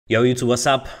Yo YouTube, what's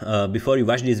up? Before you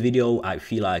watch this video, I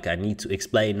feel like I need to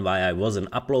explain why I wasn't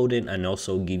uploading and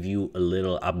also give you a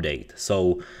little update.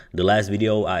 So the last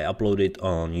video I uploaded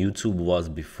on YouTube was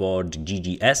before the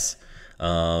GGS.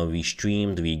 We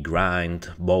streamed, we grind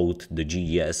both the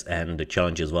GGS and the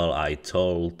challenge as well. I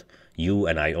told you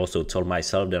and I also told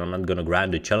myself that I'm not gonna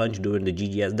grind the challenge during the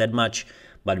GGS that much,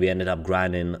 but we ended up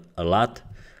grinding a lot.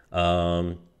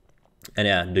 And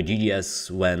yeah, the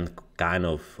GGS went kind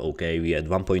of okay. We had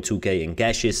 1.2k in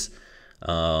caches,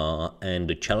 and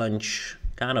the challenge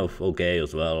kind of okay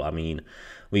as well. I mean,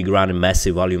 we grinded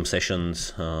massive volume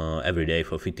sessions every day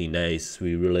for 15 days.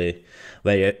 We really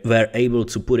were able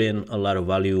to put in a lot of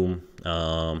volume,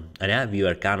 and yeah, we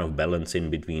were kind of balancing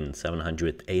between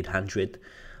 700 800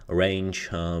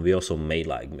 range. We also made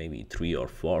like maybe 3 or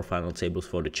 4 final tables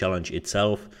for the challenge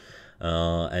itself,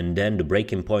 and then the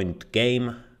breaking point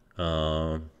came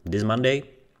this Monday,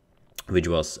 which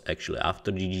was actually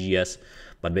after the GGS.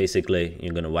 But basically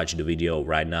you're gonna watch the video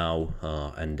right now,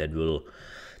 and that will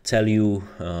tell you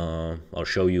or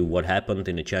show you what happened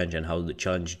in the challenge and how the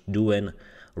challenge doing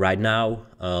right now.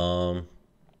 And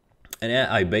yeah,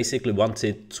 I basically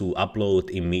wanted to upload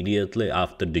immediately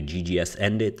after the GGS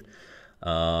ended,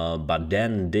 but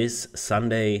then this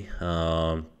Sunday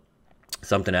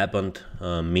something happened.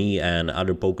 Me and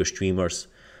other poker streamers,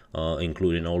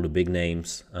 including all the big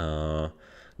names,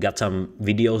 got some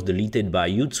videos deleted by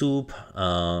YouTube.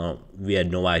 We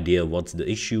had no idea what's the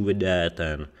issue with that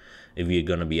and if we're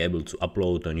gonna be able to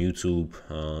upload on YouTube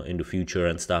in the future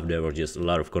and stuff. There was just a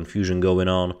lot of confusion going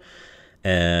on,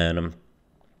 and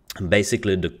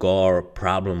basically the core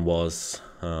problem was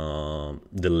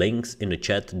the links in the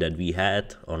chat that we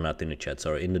had, or not in the chat,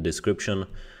 sorry, in the description,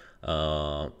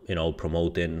 you know,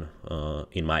 promoting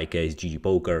in my case GG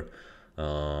Poker,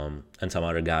 and some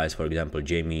other guys. For example,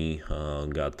 Jamie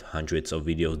got hundreds of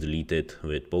videos deleted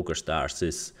with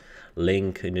PokerStars'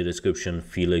 link in the description.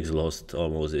 Felix lost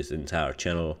almost his entire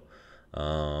channel,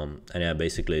 and yeah,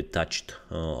 basically it touched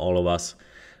all of us.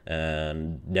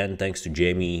 And then thanks to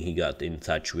Jamie, he got in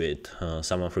touch with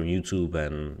someone from YouTube,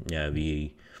 and yeah,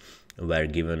 we were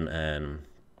given an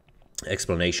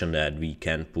explanation that we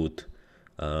can put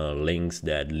links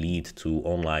that lead to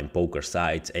online poker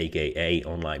sites, aka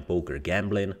online poker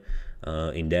gambling,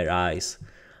 in their eyes.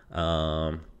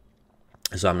 So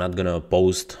I'm not gonna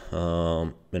post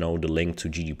you know, the link to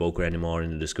GG Poker anymore in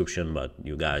the description, but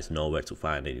you guys know where to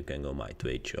find it. You can go my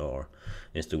Twitch or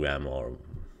Instagram or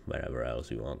wherever else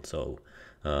you want. So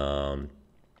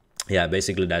yeah,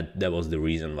 basically that was the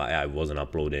reason why I wasn't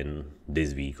uploading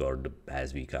this week or the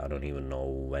past week. I don't even know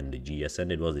when the GS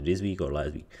ended. Was it this week or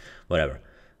last week? Whatever.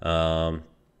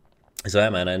 So yeah,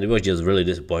 man, and it was just really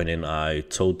disappointing. I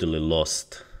totally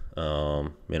lost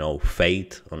you know,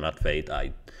 faith, or not faith.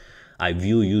 I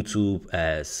view YouTube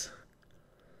as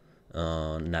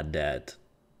not that,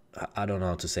 I don't know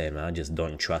how to say it, man. I just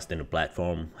don't trust in the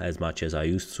platform as much as I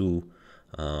used to,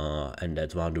 and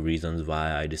that's one of the reasons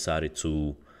why I decided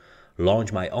to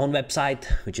launch my own website,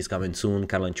 which is coming soon,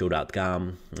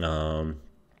 karlencho.com,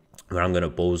 where I'm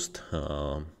gonna post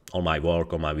all my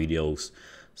work, all my videos,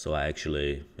 so I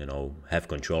actually, you know, have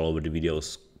control over the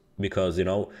videos. Because, you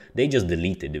know, they just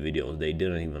deleted the videos. They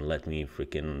didn't even let me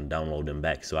freaking download them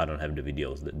back, so I don't have the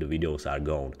videos. The videos are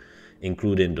gone,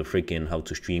 including the freaking how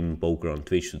to stream poker on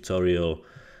Twitch tutorial,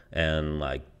 and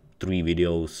like 3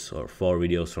 videos or 4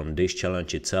 videos from this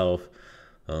challenge itself.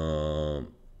 And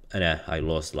yeah, I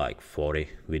lost like 40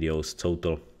 videos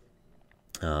total.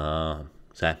 So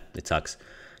yeah, it sucks.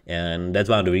 And that's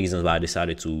one of the reasons why I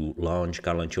decided to launch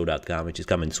Karlencho.com, which is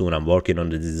coming soon. I'm working on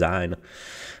the design.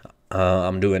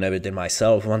 I'm doing everything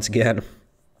myself once again.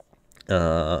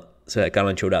 So at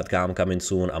Karlencho.com coming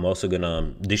soon. I'm also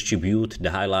gonna distribute the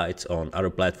highlights on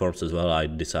other platforms as well. I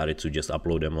decided to just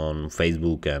upload them on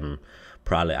Facebook and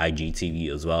probably IGTV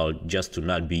as well, just to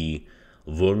not be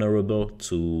vulnerable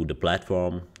to the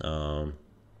platform.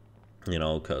 You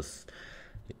know, because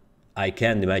I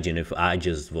can't imagine if I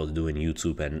just was doing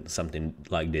YouTube and something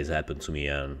like this happened to me,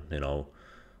 and you know,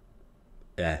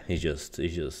 yeah, it's just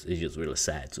really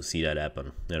sad to see that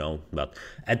happen, you know. But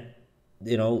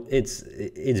you know, it's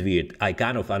weird. I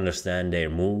kind of understand their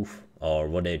move, or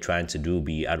what they're trying to do,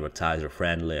 be advertiser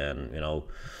friendly and, you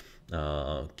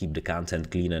know, keep the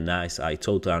content clean and nice. I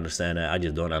totally understand that. I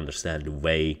just don't understand the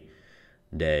way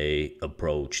they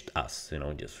approached us, you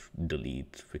know, just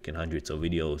delete freaking hundreds of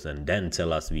videos and then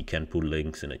tell us we can put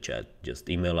links in the chat. Just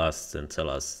email us and tell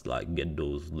us, like, get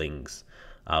those links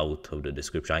out of the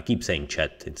description. I keep saying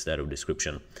chat instead of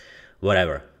description.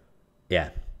 Whatever.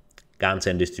 Yeah,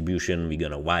 content distribution, we're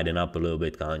gonna widen up a little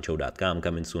bit. Karlencho.com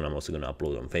coming soon. I'm also gonna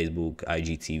upload on Facebook,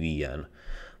 IGTV, and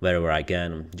wherever I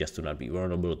can, just to not be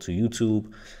vulnerable to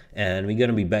YouTube. And we're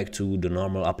gonna be back to the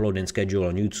normal uploading schedule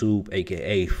on YouTube,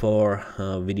 aka 4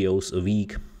 videos a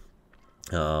week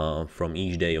from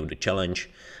each day of the challenge.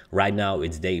 Right now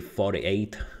it's day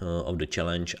 48 of the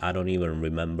challenge. I don't even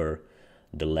remember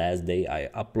the last day I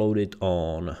uploaded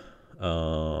on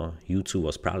YouTube.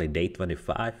 Was probably day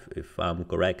 25 if I'm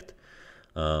correct.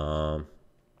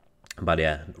 But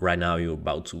yeah, right now you're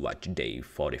about to watch day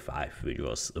 45, which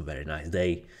was a very nice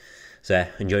day. So yeah,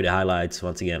 enjoy the highlights.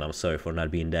 Once again, I'm sorry for not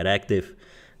being that active,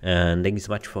 and thank you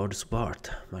so much for the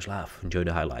support. Much love. Enjoy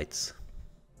the highlights.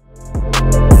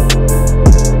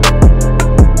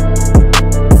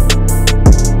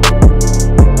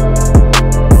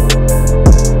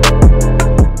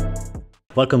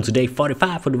 Welcome to day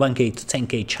 45 for the 1K to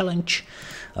 10K challenge.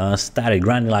 Started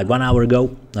grinding like 1 hour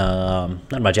ago.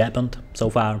 Not much happened so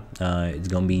far. It's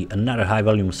gonna be another high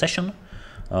volume session.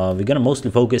 We're gonna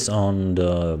mostly focus on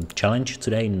the challenge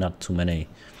today, not too many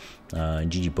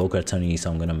GG poker tourneys.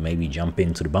 So I'm gonna maybe jump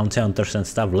into the bounty hunters and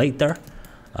stuff later.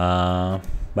 But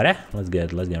yeah, let's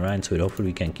get right into it. Hopefully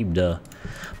we can keep the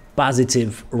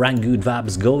positive rank good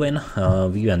vibes going.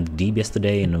 We went deep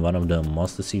yesterday in one of the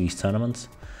Monster Series tournaments.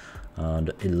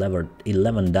 The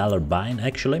 $11 buy-in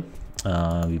actually.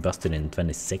 We busted in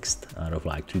 26th out of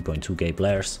like 3.2k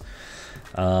players.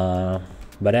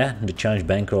 But yeah, the challenge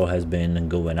bankroll has been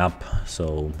going up,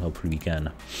 so hopefully we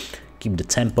can keep the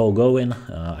tempo going.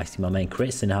 I see my man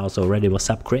Chris in the house already. What's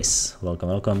up, Chris?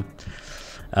 Welcome.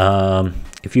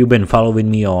 If you've been following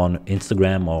me on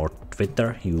Instagram or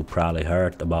Twitter, you probably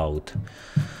heard about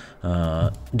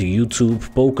the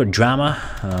YouTube poker drama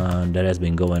that has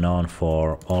been going on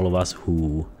for all of us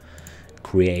who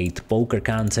create poker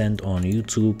content on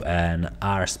YouTube and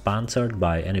are sponsored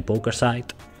by any poker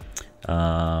site.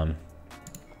 So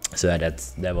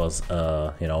that was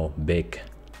you know, big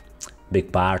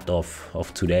part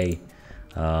of today.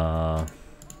 So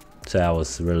I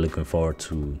was really looking forward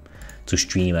to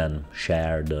stream and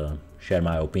share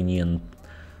my opinion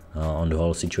on the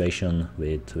whole situation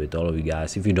with all of you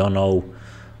guys. If you don't know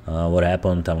what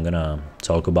happened, I'm gonna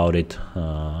talk about it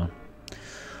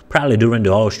probably during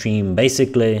the whole stream.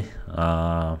 Basically,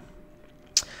 some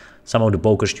of the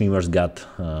poker streamers got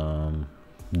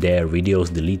their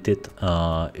videos deleted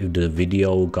if the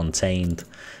video contained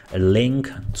a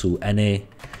link to any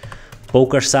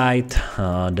poker site.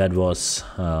 That was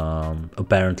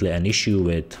apparently an issue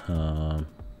with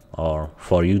or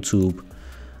for YouTube.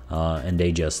 And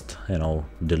they just, you know,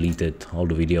 deleted all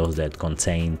the videos that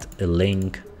contained a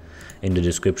link in the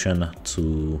description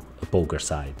to a poker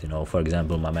site. You know, for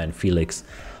example, my man Felix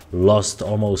lost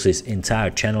almost his entire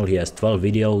channel. He has 12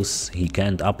 videos. He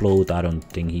can't upload. I don't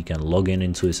think he can log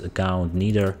into his account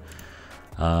neither.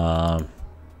 And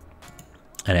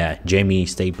yeah, Jamie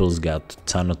Staples got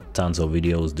tons of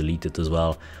videos deleted as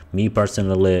well. Me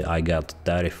personally, I got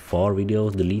 34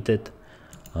 videos deleted.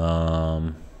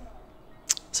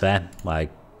 So yeah, like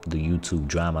the YouTube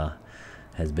drama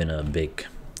has been a big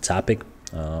topic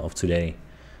of today.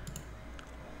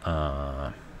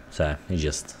 So yeah, it's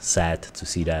just sad to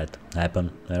see that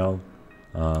happen, you know.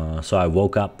 So I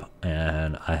woke up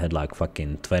and I had like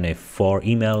fucking 24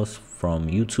 emails from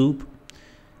YouTube,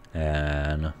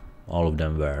 and all of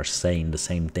them were saying the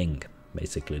same thing,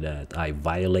 basically that I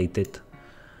violated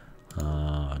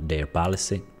their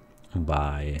policy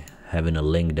by having a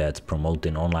link that's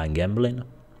promoting online gambling.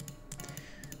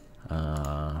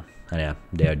 And yeah,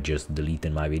 they are just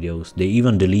deleting my videos. They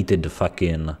even deleted the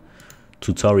fucking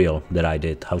tutorial that I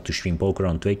did, how to stream poker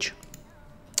on Twitch.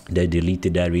 They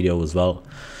deleted that video as well,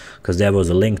 because there was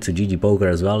a link to GG Poker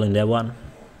as well in that one.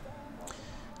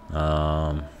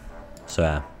 So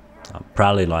yeah,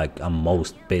 I'm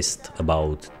most pissed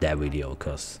about that video,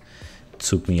 because it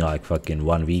took me like fucking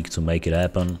 1 week to make it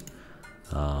happen.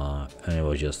 And it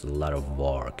was just a lot of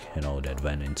work, you know, that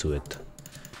went into it.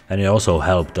 And it also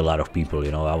helped a lot of people,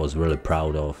 you know. I was really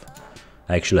proud of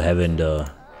actually having the,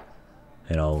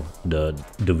 you know, the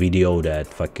video that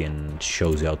fucking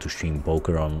shows you how to stream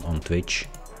poker on Twitch.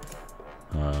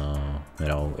 You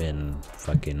know, in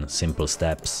fucking simple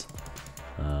steps.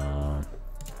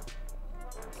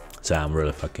 So I'm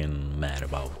really fucking mad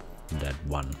about that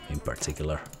one in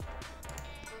particular.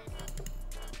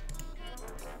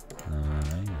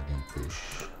 I can push.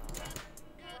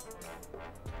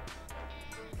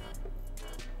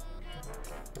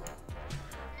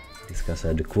 This guy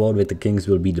said the quad with the kings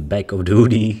will be the back of the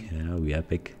hoodie. Yeah, that would be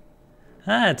epic.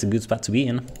 It's a good spot to be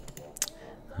in.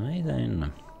 Alright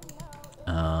then.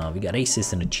 We got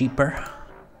aces and a cheaper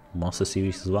Monster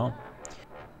Series as well.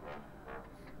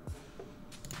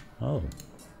 Oh.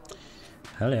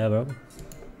 Hell yeah, bro.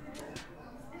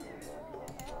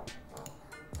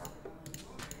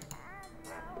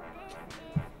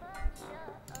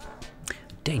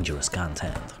 dangerous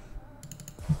content.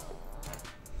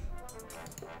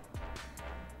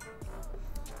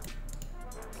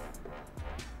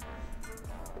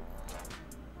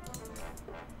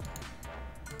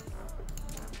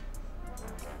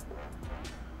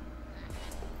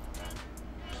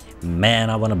 Man,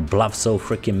 I wanna bluff so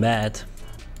freaking bad.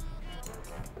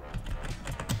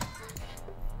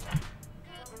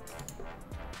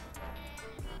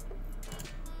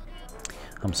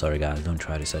 I'm sorry guys, don't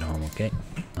try this at home, okay?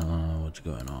 What's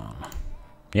going on?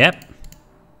 Yep.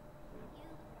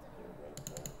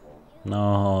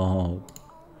 No.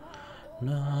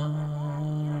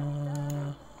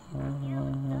 No.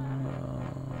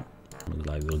 Looks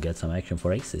like we'll get some action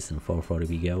for aces in 440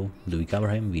 we go. Do we cover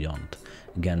him? We don't.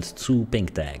 Against 2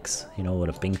 pink tags. You know what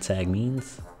a pink tag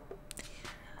means?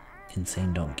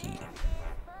 Insane donkey.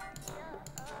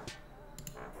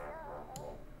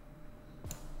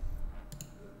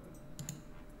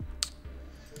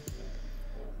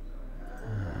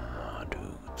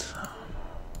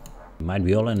 Might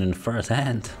be all in the first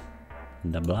hand.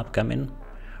 Double up coming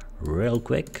real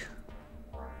quick.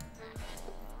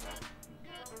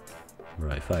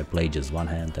 Bro, if I play just one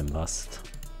hand and bust,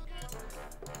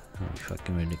 that'd be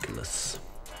fucking ridiculous.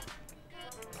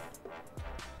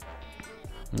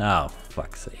 No,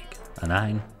 fuck's sake. A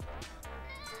 9.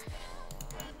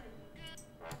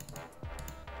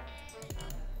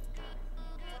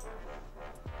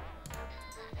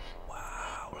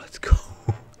 Wow, let's go.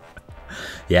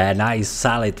 Yeah, nice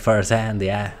solid first hand.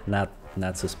 Yeah,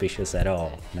 not suspicious at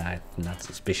all. Not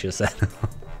suspicious at all.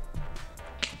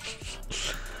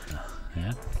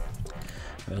 Yeah.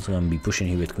 We're also gonna be pushing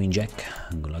here with Queen Jack.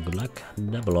 Good luck, good luck.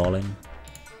 Double all in.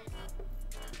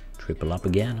 Triple up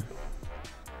again.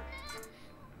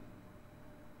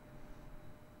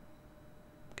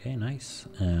 Okay, nice.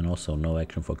 And also no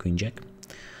action for Queen Jack.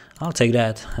 I'll take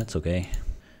that. That's okay.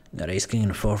 Got ace king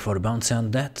and 4 for the bounce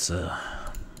on that.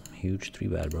 Huge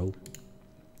 3-bet, bro.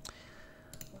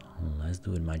 Let's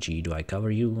do it, my G. Do I cover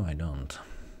you? I don't.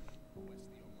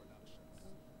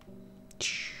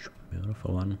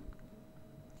 Beautiful one.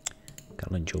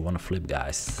 Karlencho wanna flip,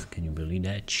 guys. Can you believe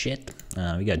that shit?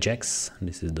 We got jacks.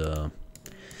 This is the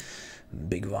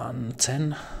big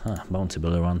 110. Bouncy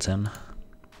builder 110.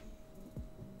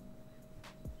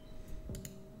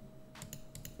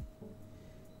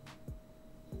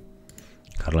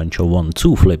 Karlencho won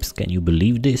 2 flips. Can you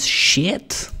believe this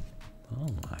shit? Oh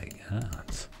my god.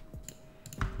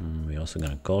 We're also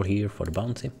gonna call here for the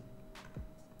bounty.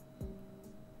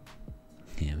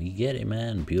 Yeah, we get it,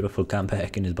 man. Beautiful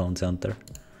comeback in his bounty hunter.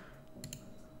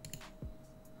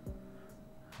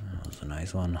 That was a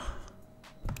nice one.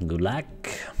 Good luck.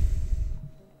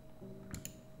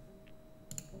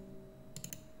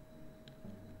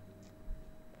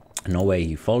 No way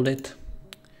he folded.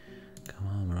 Come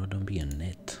on, bro, don't be a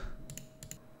nit.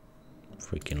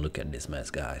 Freaking look at this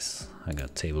mess, guys. I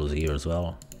got tables here as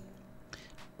well.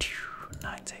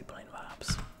 9 table in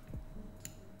vibes.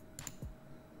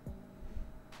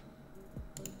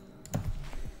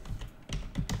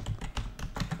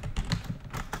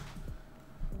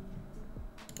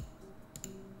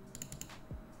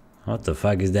 What the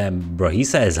fuck is that? Bro, he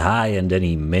says hi and then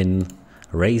he min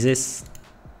raises.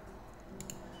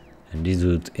 And this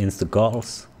dude insta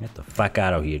calls. Get the fuck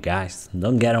out of here, guys.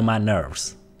 Don't get on my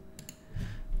nerves.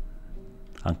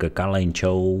 Uncle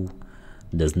Karlencho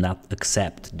does not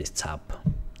accept this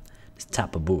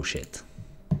type of bullshit.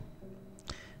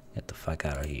 Get the fuck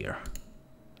out of here.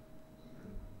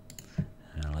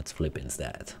 Now let's flip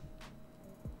instead.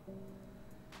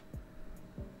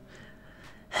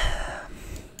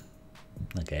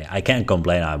 Okay, I can't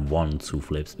complain. I won 2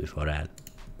 flips before that.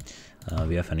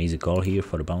 We have an easy call here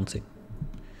for the bouncy.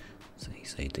 So he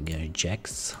said to get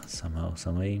jacks somehow,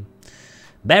 some way.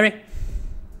 Barry.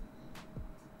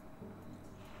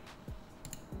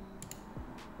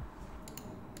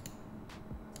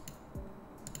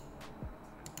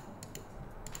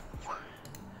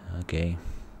 Okay,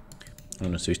 I'm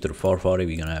gonna switch to the 440.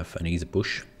 We're gonna have an easy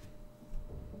push.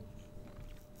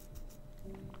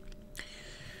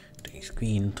 Takes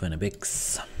queen, 20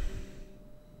 bigs.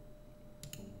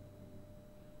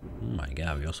 Oh my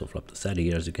god, we also flopped the set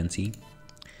here, as you can see.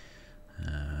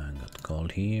 Got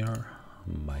called here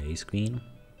by ace queen.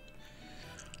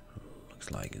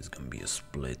 Looks like it's gonna be a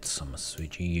split, so I'm gonna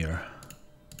switch here.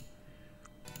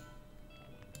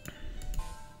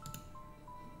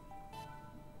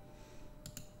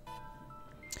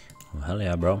 Oh, hell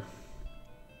yeah, bro.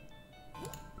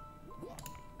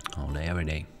 All day, every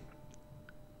day.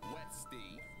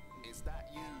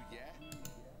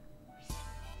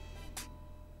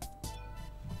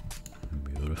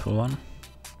 Beautiful one.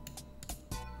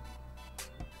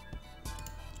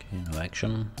 no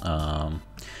action.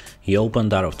 He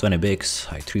opened out of 20 bigs.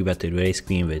 I 3-betted raise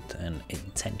queen with an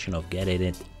intention of getting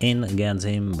it in against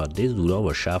him, but this dude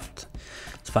overshoved.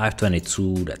 It's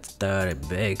 522, that's 30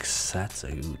 bigs, that's a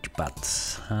huge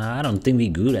pot. I don't think we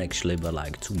good actually, but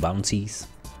like 2 bounties.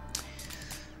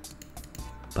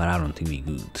 But I don't think we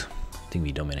good. I think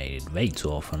we dominated way too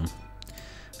often.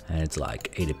 And it's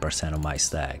like 80% of my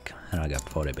stack, and I got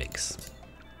 40 bigs.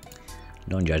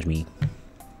 Don't judge me.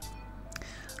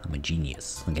 I'm a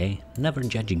genius, okay? Never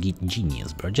judge a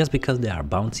genius, bro. Just because they are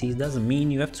bouncies doesn't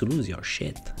mean you have to lose your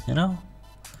shit, you know?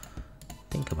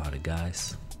 Think about it,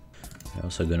 guys. We're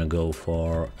also gonna go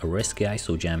for a risky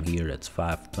ISO jam here. That's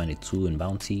 522 in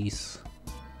bounties.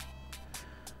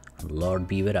 Lord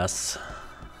be with us.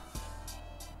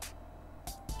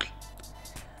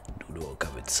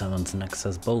 Dudoka with 7's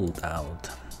Nexus both out.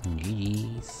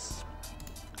 GG's.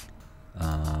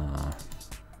 I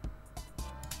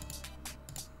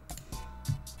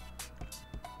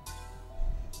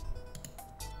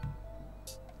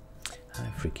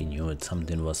freaking knew it.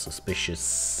 Something was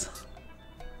suspicious.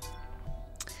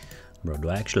 Bro, do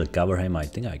I actually cover him? I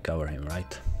think I cover him,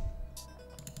 right?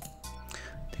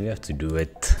 I think we have to do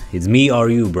it. It's me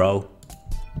or you, bro.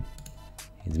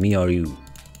 It's me or you.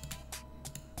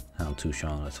 I'm too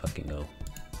strong. Let's fucking go.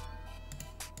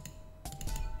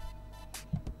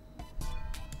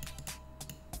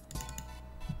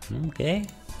 Okay.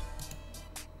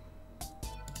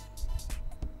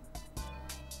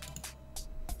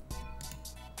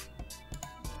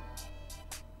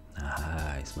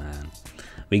 Nice, man.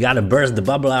 We gotta burst the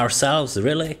bubble ourselves,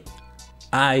 really?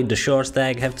 I, the short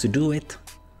stack, have to do it?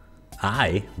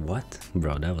 I? What?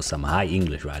 Bro, that was some high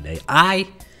English right there. I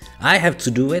have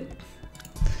to do it?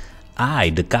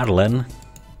 I, the Karlen.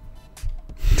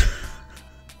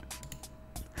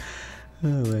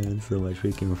 Oh man, so much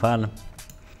freaking fun.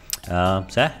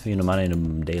 So, you know, money in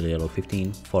the daily yellow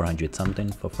 15, 400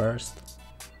 something for first.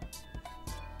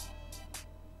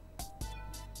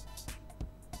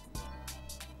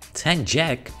 Ten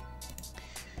jack.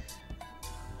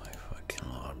 My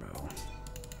fucking lord, bro.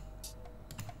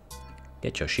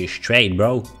 Get your shit straight,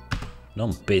 bro.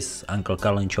 Don't piss Uncle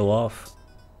Karlencho off.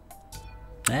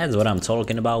 That's what I'm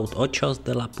talking about. Ochos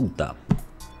de la puta.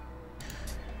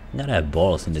 You gotta have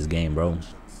balls in this game, bro.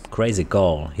 Crazy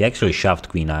call. He actually shoved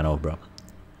queen 9 off, bro.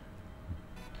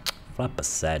 Flop a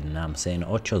set, and I'm saying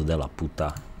ochos de la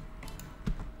puta.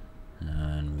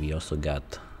 And we also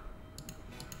got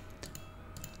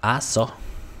Aso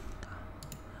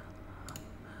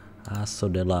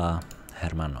de la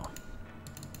hermano.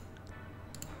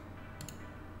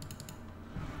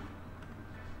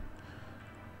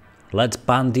 Let's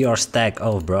punt your stack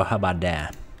off, bro. How about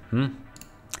that? You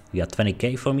got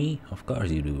 20k for me? Of course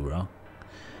you do, bro.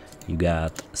 You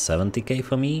got 70k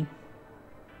for me?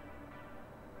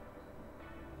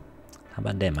 How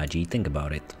about that, my G? Think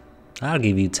about it. I'll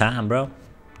give you time, bro.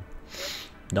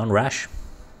 Don't rush.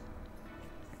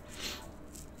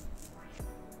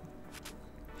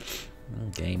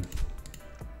 Okay.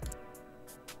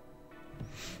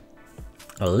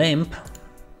 A limp.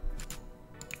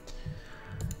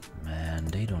 Man,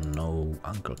 they don't know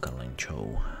Uncle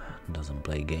Karlencho doesn't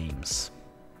play games.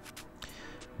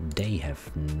 They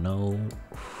have no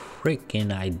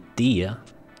freaking idea.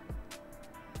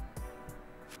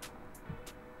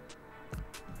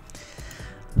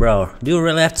 Bro, do you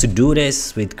really have to do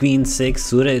this with queen 6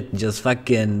 suited? Just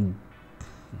fucking...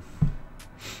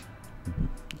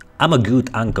 I'm a good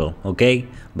uncle, okay?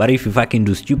 But if you fucking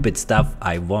do stupid stuff,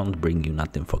 I won't bring you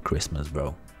nothing for Christmas,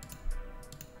 bro.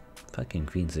 Fucking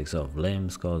queen 6 off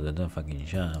limbs, cause they don't fucking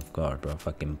shut, of course, bro.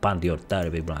 Fucking punt your 30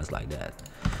 big blinds like that.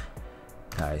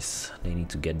 Guys, they need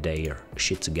to get their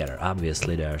shit together.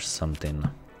 Obviously, there's something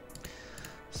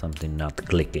not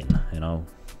clicking, you know?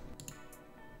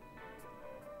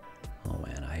 Oh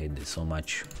man, I hate this so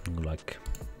much. Good luck.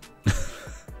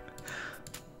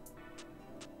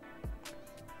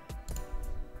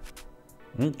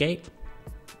 Okay.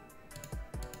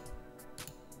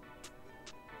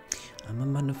 I'm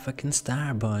a motherfucking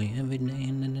star boy every day.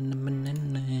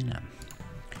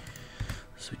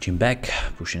 Switching back,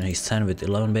 pushing ace 10 with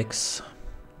 11 bigs.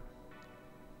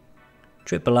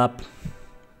 Triple up.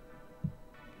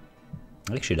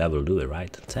 Actually, that will do it,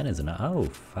 right? 10 is enough. Oh,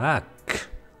 fuck.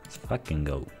 Let's fucking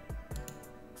go.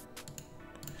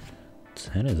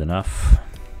 10 is enough.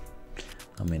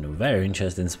 I'm in a very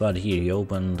interesting spot here. He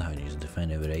opened. I just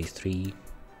defended with ace 3.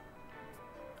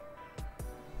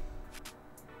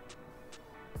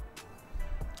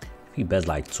 If he bets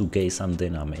like 2k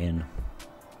something, I'm in.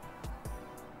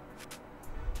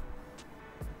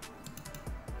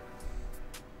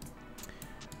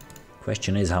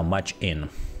 Question is how much in?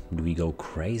 Do we go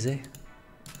crazy?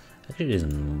 Actually, this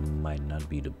might not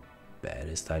be the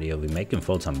baddest idea. We make him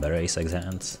fold some better ace-x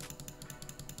hands.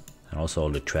 And also all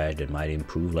the trash that might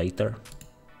improve later.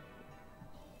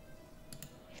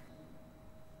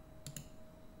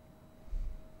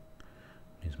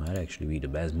 This might actually be the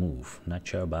best move. Not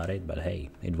sure about it, but hey,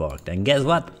 it worked. And guess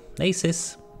what?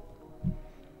 Aces.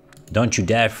 Don't you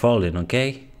dare fold it,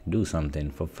 okay? Do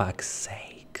something, for fuck's sake.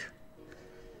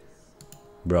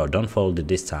 Bro, don't fold it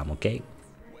this time, okay?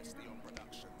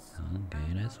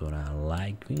 Okay, that's what I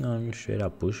like. We're gonna straight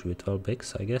up push with 12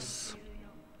 bigs, I guess.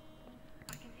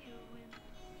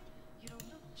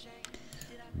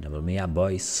 Double me up,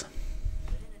 boys.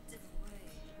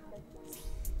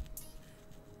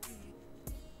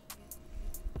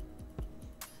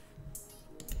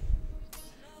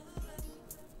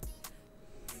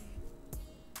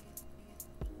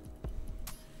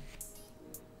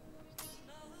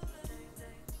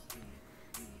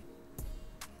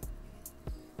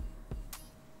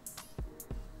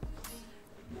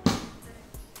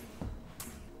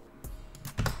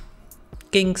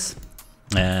 Kings.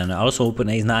 And I also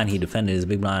opened ace-9, he defended his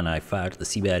big blind, I fired the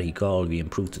c-bet, he called, we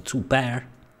improved to 2 pair.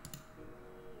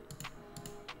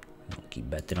 I'll keep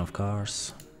betting, of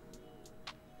course.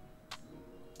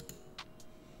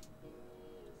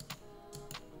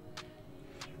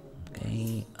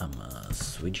 Okay, I'm gonna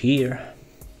switch here.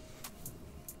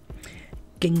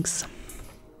 Kings.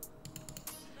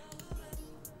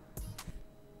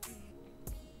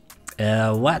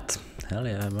 What? Hell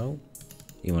yeah, bro.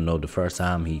 Even though the first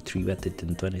time he 3-betted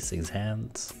in 26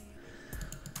 hands.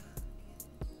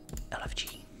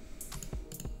 LFG.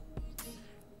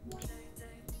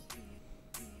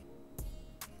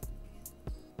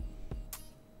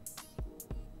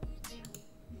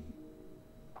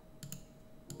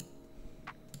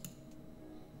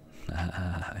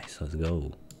 Nice, let's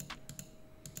go.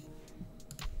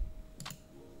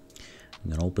 I'm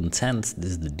gonna open 10s.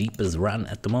 This is the deepest run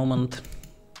at the moment.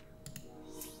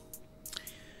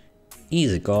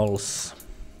 Easy calls.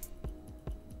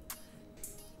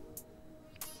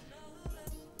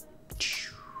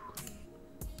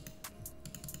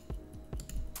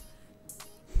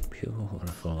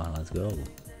 Beautiful, let's go.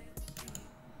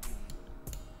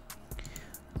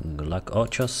 Good luck,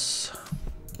 Ochos.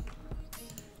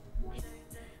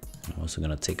 I'm also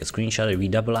gonna take a screenshot if we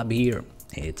double up here.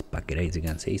 It's pocket ace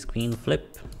against ace queen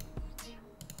flip.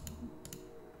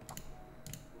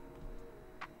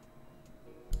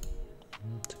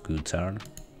 It's a good turn.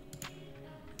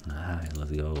 Alright,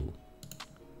 let's go.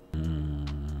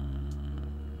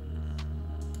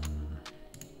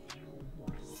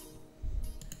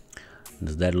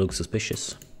 Does that look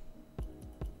suspicious?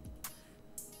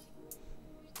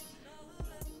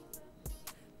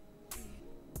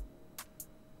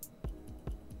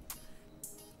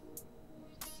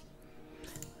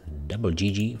 Double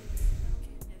GG.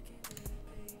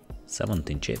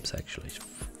 17 chips actually.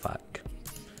 Fuck.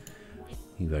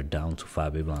 We were down to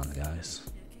 5 big blinds, guys.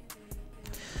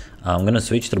 I'm gonna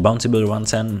switch to the bouncy builder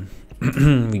 110.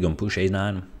 We're gonna push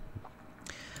ace-9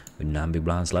 with 9 big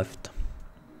blinds left.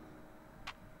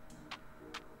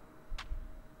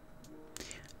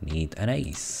 Need an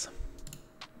ace.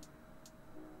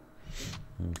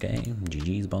 Okay,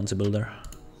 GG's bouncy builder.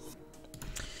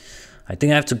 I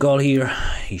think I have to call here.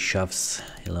 He shoves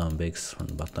 11 bigs from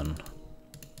the button.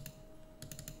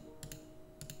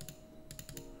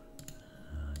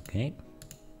 Okay.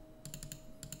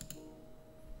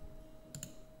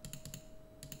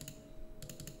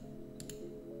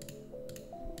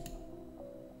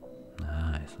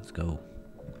 Nice, let's go.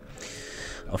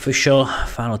 Official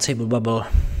final table bubble.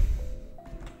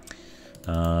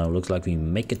 Looks like we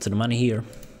make it to the money here.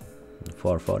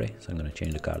 440, so I'm gonna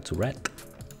change the card to red.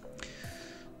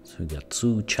 So we got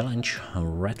 2 challenge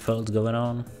red folds going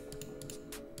on.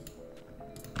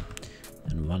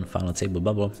 And 1 final table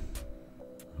bubble.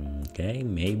 Okay,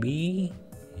 maybe.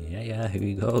 Yeah, here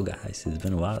we go, guys. It's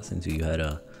been a while since we had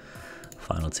a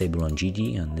final table on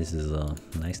GG, and this is a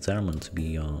nice tournament to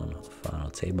be on a final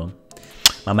table.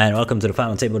 My man, welcome to the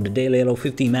final table of the Daily Yellow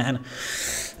 15, man.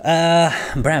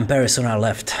 Brian Paris on our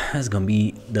left. That's gonna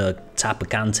be the type of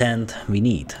content we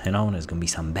need, you know. There's gonna be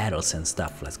some battles and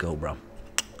stuff. Let's go, bro.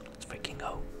 Let's freaking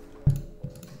go.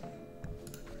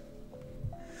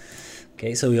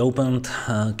 Okay, so we opened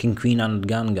king queen on the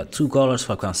gun, got 2 callers,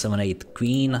 5 1 7 8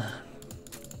 queen.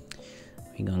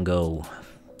 We're gonna go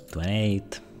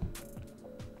 28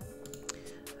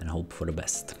 and hope for the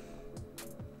best.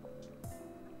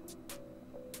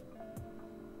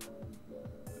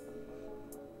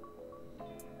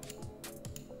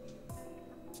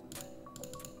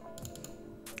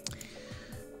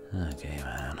 Okay,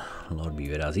 man. Lord be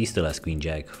with us. He still has queen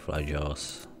jack, flush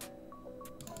jaws.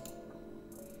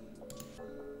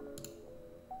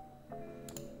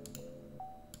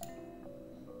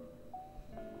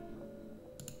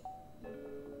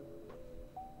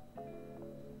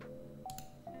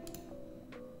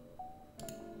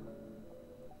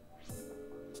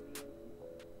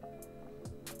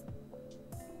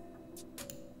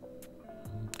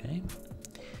 Okay.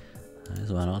 Nice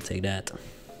one, I'll take that.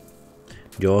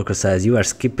 Joker says, you are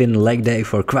skipping leg day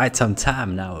for quite some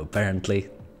time now, apparently.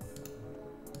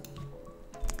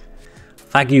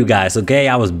 Fuck you guys, okay?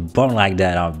 I was born like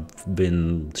that. I've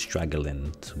been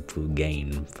struggling to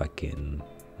gain fucking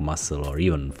muscle or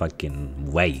even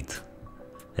fucking weight,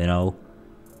 you know,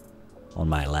 on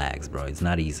my legs, bro. It's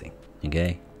not easy,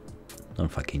 okay? Don't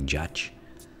fucking judge.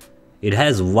 It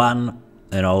has one,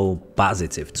 you know,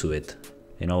 positive to it.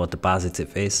 You know what the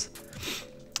positive is?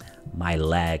 My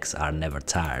legs are never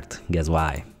tired. Guess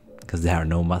why? Because there are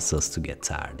no muscles to get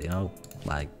tired, you know?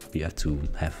 Like, you have to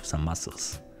have some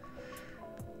muscles,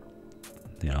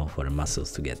 you know, for the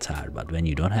muscles to get tired. But when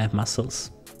you don't have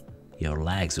muscles, your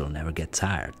legs will never get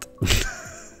tired.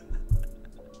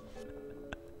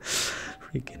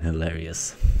 Freaking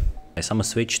hilarious. Okay, so I'm gonna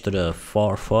switch to the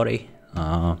 440.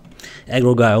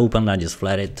 Aggro guy opened, I just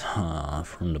flat it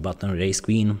from the bottom, raise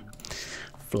queen.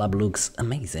 Flop looks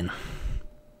amazing.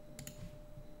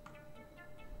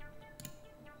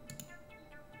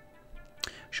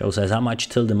 Show says, how much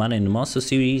till the money in the Monster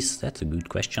Series? That's a good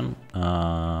question.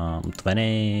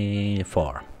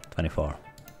 24.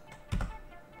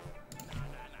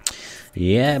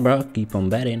 Yeah, bro, keep on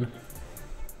betting.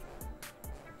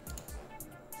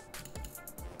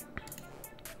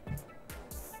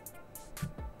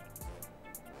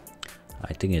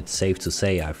 I think it's safe to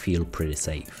say I feel pretty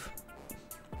safe.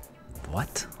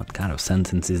 What? What kind of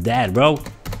sentence is that, bro?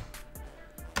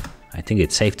 I think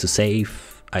it's safe to say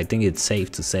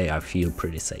I feel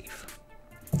pretty safe.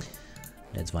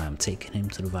 That's why I'm taking him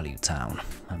to the value town.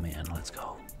 My man, let's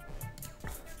go.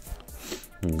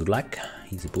 Good luck.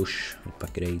 Easy push with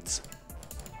pocket eights.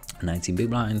 19 big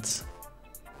blinds.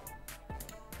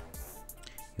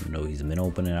 Even though he's been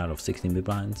opening out of 16 big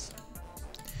blinds,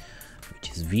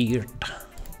 which is weird.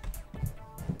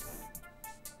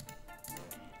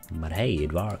 But hey,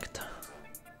 it worked.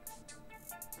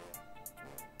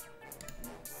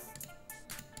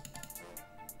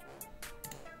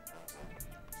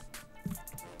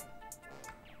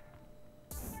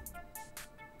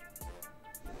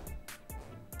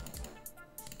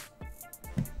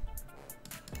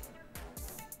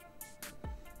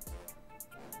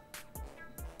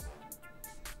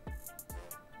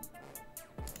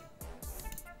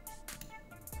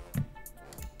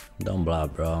 Don't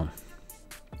bluff, bro.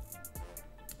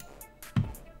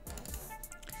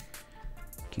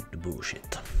 Keep the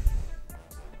bullshit.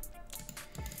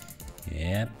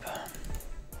 Yep.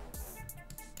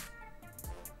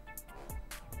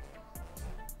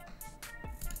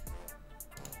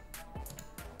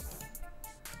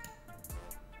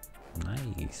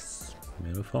 Nice.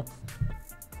 Beautiful.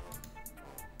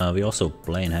 We also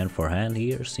playing hand for hand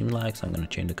here, seems like, so I'm gonna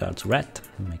change the card to red,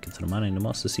 make it to the money in the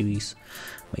Monster Series.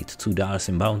 Made $2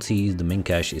 in bounties, the min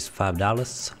cash is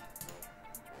 $5.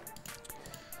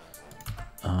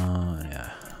 Yeah,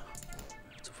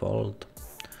 it's a fold.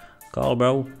 Call,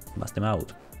 bro, bust him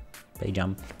out. Pay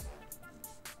jump.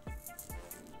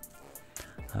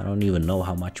 I don't even know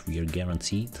how much we are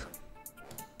guaranteed,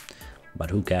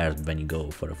 but who cares when you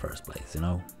go for the first place, you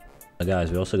know?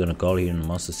 Guys, we're also gonna call here in the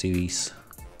Monster Series.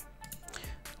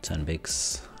 10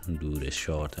 bigs, do this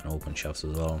short and open shoves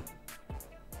as well.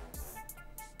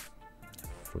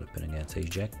 Flipping against ace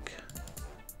jack.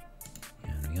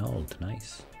 And we hold,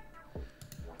 nice.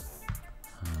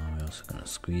 We're also gonna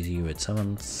squeeze here with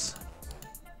sevens.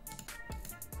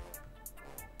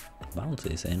 Bounce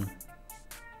is in.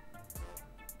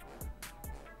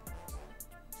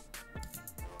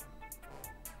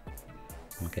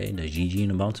 Okay, the GG in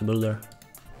the bounty builder.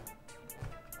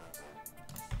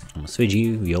 I'm gonna switch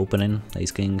you, we opening,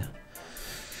 ace king.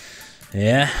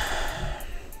 Yeah.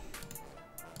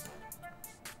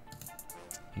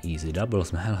 Easy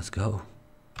doubles, man, let's go.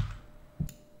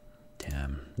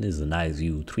 Damn, this is a nice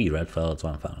view. 3 red fellas,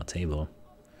 1 final table.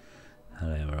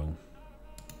 However,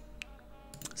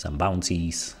 some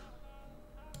bounties.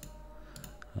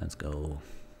 Let's go.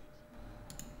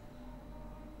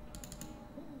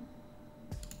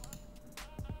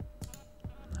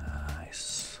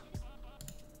 Nice.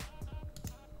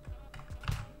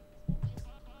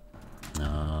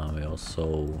 We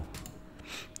also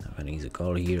have an easy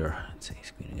call here. It's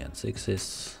ace queen against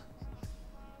sixes.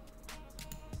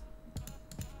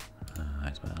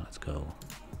 well, let's go.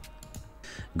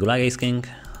 Good luck, ace king.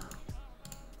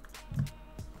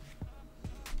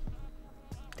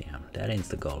 Damn, that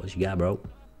insta call. What you got, bro?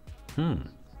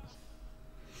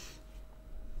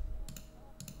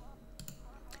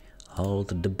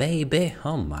 Hold the baby.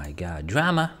 Oh my god,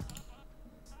 drama.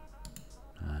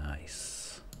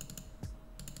 Nice.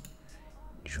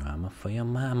 Drama for your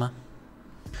mama.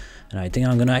 And I think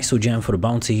I'm gonna ISO jam for the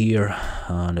bounty here.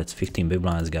 That's 15 big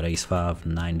blinds, got ace 5,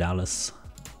 $9.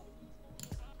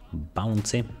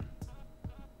 Bounty.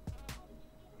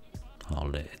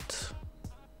 Hold it.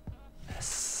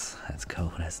 Yes, let's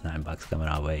go. That's $9 coming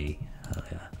our way. Hell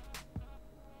yeah.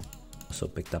 Also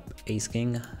picked up ace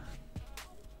king.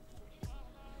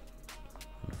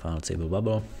 Final table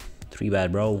bubble. 3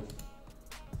 bad, bro.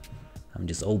 I'm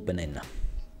just opening.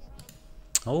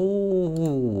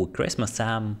 Oh, Christmas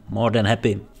time. More than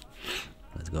happy.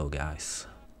 Let's go, guys.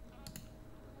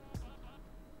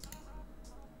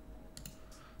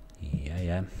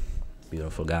 Yeah.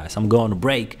 Beautiful, guys. I'm going to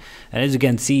break. And as you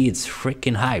can see, it's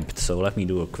freaking hyped. So let me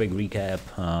do a quick recap.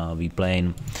 We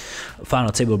playing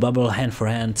final table bubble, hand for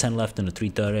hand, 10 left in the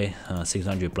 330,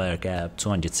 600 player cap,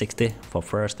 260 for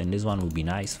first. And this one would be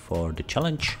nice for the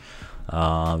challenge.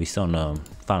 We still on the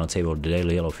final table, the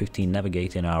daily yellow 15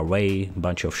 navigating our way,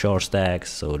 bunch of short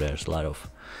stacks, so there's a lot of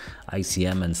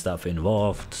ICM and stuff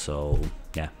involved. So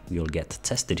yeah, you'll get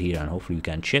tested here and hopefully you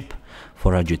can chip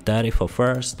 430 for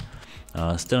first.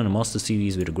 Still in the Monster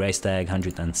Series with a gray stack,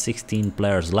 116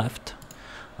 players left.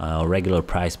 Regular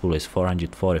prize pool is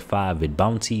 445 with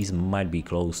bounties, might be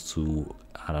close to,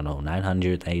 I don't know,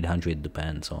 900, 800,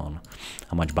 depends on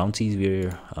how much bounties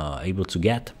we're able to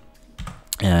get.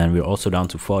 And we're also down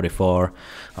to 44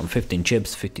 on 15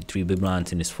 chips, 53 big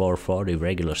blinds in this 440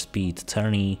 regular speed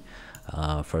tourney.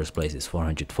 First place is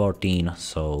 414.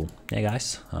 So yeah,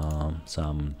 guys,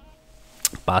 some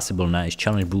possible nice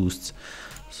challenge boosts.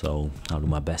 So I'll do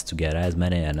my best to get as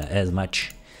many and as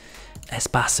much as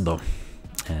possible.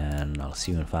 And I'll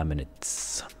see you in 5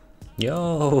 minutes.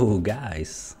 Yo,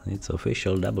 guys, it's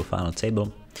official, double final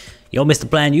table. Yo, Mr.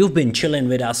 Plan, you've been chilling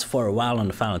with us for a while on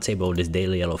the final table of this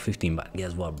daily yellow 15, but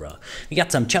guess what, bro? We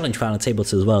got some challenge final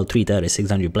tables as well, 330,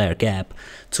 600 player cap,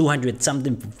 200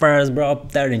 something for first, bro,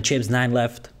 13 chips, 9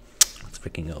 left. Let's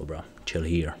freaking go, bro. Chill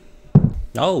here.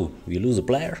 Oh, we lose a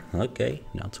player. Okay,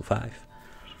 down to 5.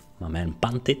 My man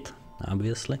punted,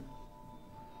 obviously.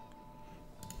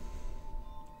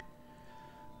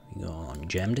 We go on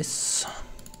jam this.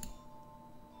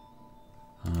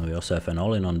 We also have an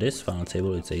all-in on this final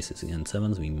table. It's aces against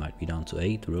 7s. We might be down to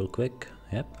 8 real quick.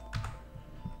 Yep.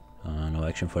 No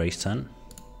action for ace 10.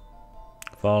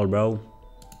 Fall, bro.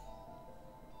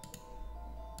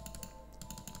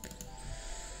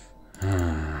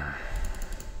 I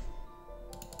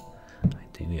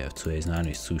think we have 2 ace 9.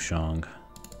 Is too strong.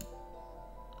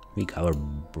 We cover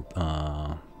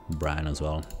Brian as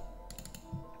well.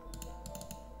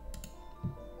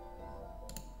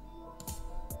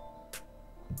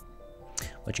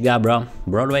 What you got, bro?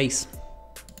 Broadways.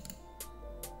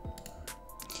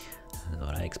 That's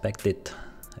what I expected.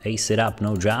 Ace it up,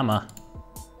 no drama.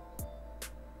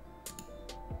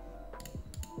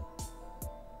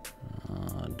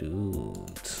 Oh,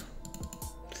 dude.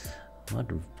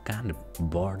 What kind of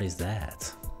board is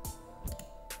that?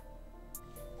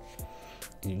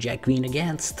 Jack Queen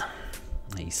against.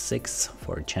 Ace 6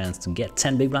 for a chance to get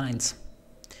 10 big blinds.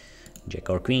 Jack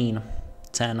or Queen.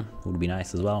 10 would be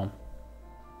nice as well.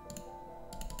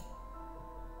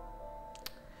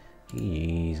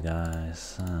 These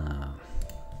guys.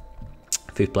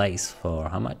 5th place for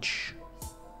how much?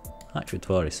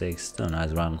 146. Still a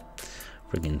nice run.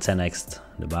 Freaking 10x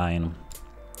the buy-in.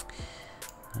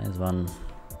 Nice one.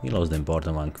 We lost the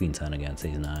important one. Queen 10 against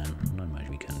ace 9. Not much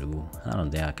we can do. I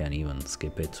don't think I can even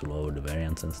skip it to lower the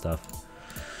variance and stuff.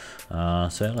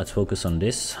 So yeah, let's focus on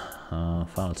this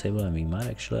final table, and we might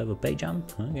actually have a pay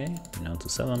jump. Okay, down to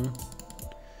 7.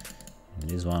 And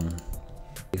this one.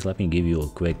 Let me give you a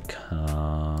quick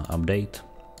update.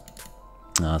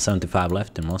 75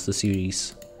 left in Monster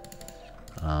Series,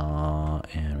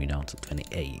 and we're down to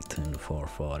 28 in the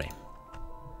 440.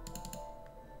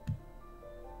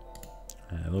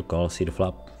 We'll call, see the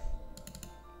flop.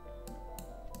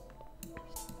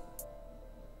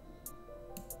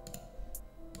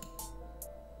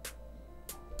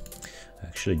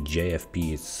 Actually,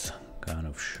 JFP is kind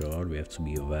of short. We have to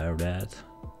be aware of that.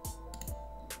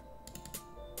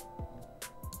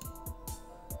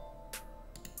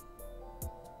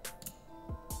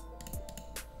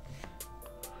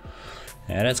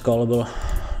 Yeah, that's callable.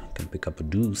 Can pick up a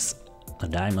deuce, a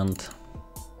diamond.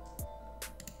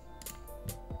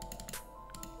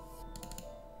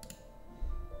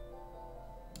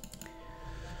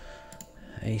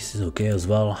 Ace is okay as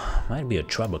well. Might be a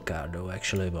trouble card though,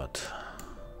 actually, but.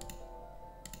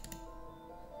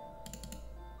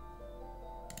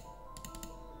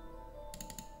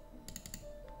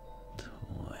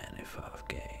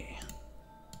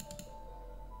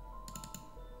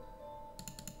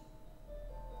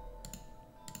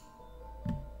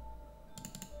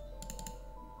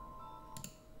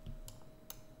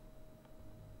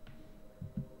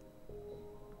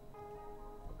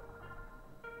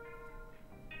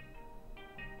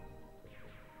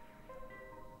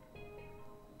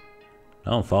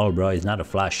 Don't fall, bro, it's not a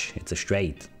flush, it's a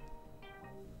straight.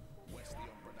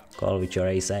 Call with your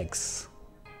ace-x.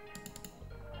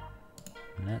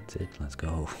 That's it, let's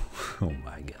go. Oh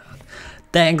my god.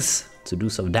 Thanks to do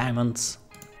some diamonds.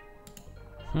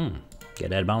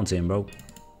 Get that bounce in, bro.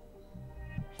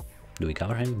 Do we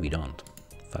cover him? We don't.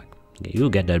 Fuck. You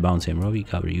get that bounce in, bro, we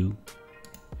cover you.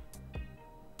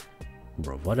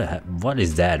 Bro, what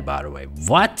is that, by the way?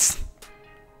 What?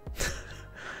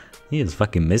 He is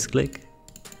fucking misclick.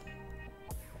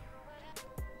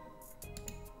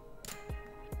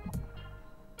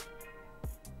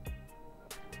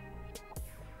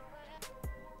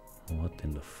 What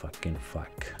in the fucking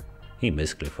fuck? He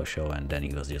misclicked for sure and then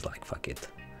he was just like, fuck it.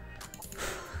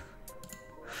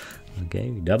 Okay,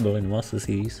 we double in Master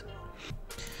Series.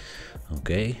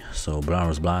 Okay, so Brown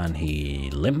was blind,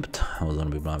 he limped. I was gonna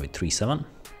be blind with 3-7.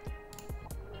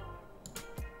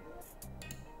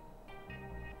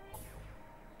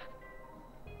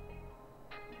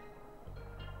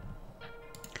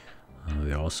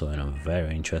 We're also in a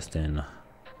very interesting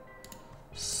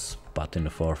spot in the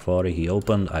 440. He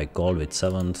opened, I called with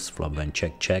 7s, flop went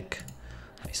check.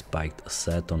 I spiked a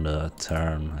set on the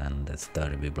turn and that's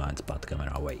 30 big blind spot coming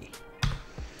our way.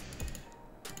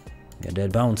 Get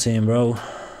that bounce in, bro.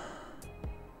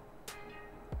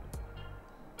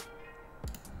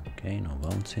 Okay, no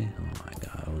bouncy. Oh my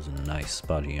god, that was a nice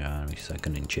spot here. And we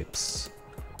second in chips.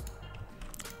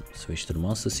 Switch to the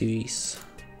Monster Series.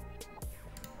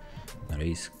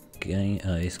 Ace King.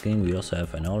 We also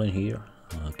have an all in here.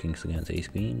 Kings against Ace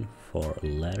Queen for a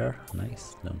ladder.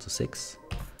 Nice, down to 6.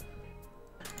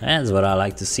 That's what I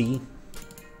like to see.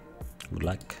 Good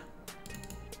luck.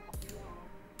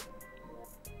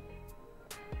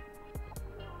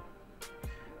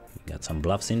 Got some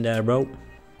bluffs in there, bro.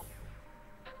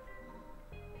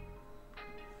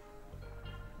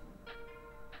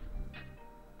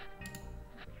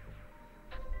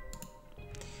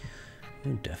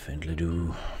 You definitely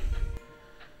do.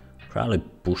 Probably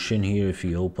push in here if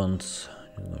he opens.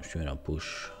 He's gonna straight up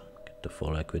push. Get the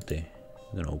full equity.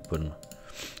 He's gonna open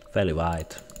fairly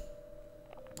wide.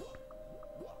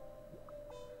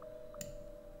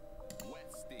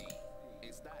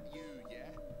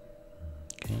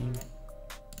 Okay.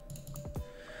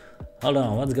 Hold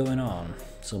on, what's going on?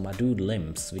 So my dude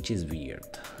limps, which is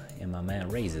weird. And my man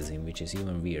raises him, which is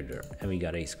even weirder. And we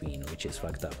got ace queen, which is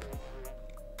fucked up.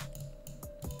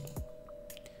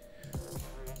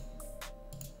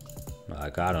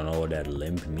 Like, I don't know what that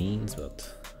limp means, but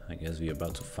I guess we're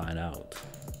about to find out.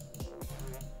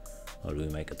 Or do we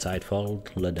make a tight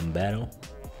fold, let them battle?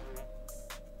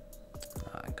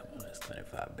 Ah, come on, it's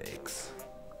 25 bigs.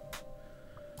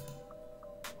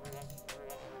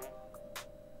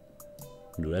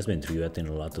 Dude, that's been 3-betting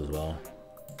a lot as well.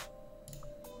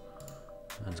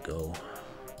 Let's go.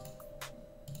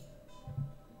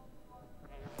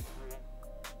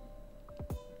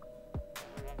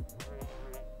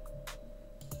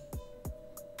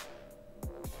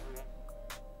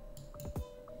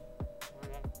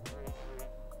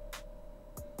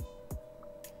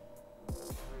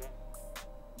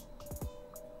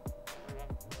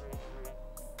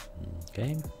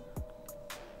 Okay.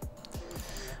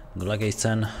 Good luck, ace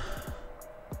 10.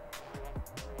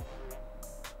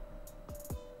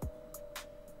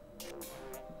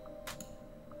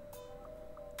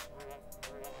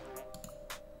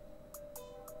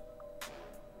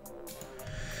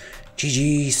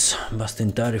 GG's,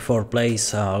 busting 34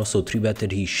 place. Also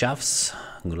 3-betted he shoves.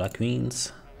 Good luck,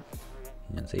 queens.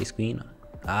 Against ace queen.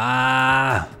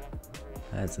 Ah,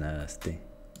 that's nasty.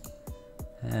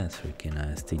 That's freaking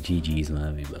nasty. GG's,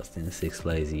 man. We busting 6th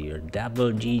place here.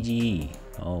 Double GG.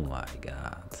 Oh my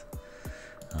god.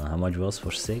 How much was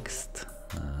for 6th?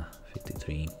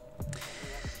 53.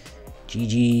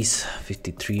 GG's.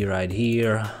 53 right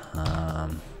here.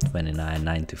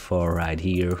 29.94 right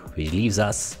here, which leaves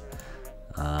us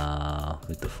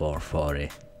with the 440.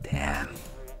 Damn.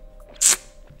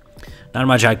 Not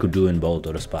much I could do in both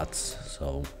of the spots.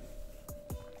 So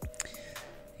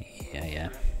yeah.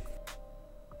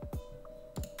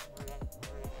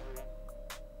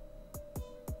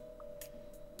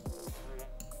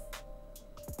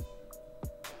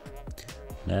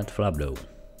 That flop though.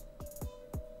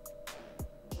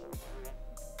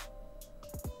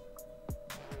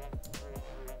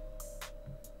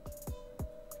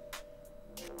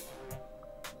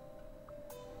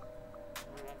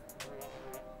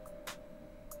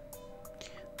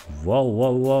 Whoa,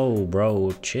 whoa, whoa,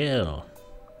 bro, chill.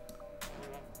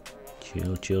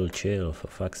 Chill, chill, chill, for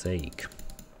fuck's sake.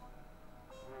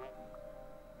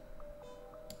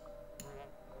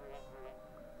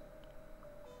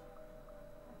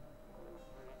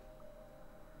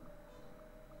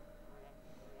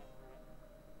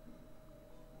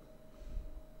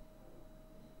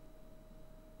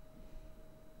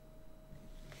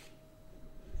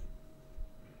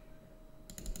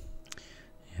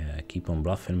 Yeah, keep on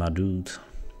bluffing, my dude.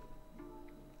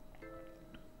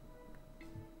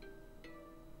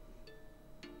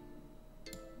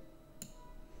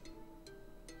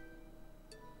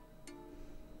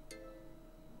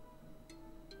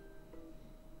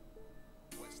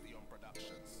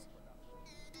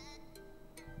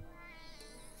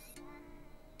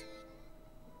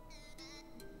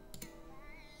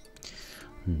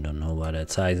 Don't know why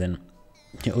that's sizing.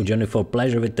 Yo, Johnny, for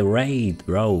pleasure with the raid,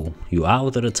 bro. You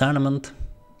out of the tournament?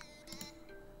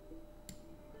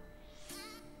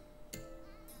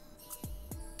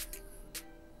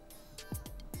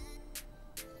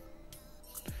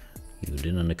 You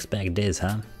didn't expect this,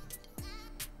 huh?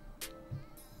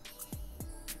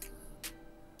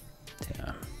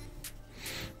 Yeah.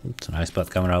 It's a nice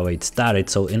spot coming our way. It started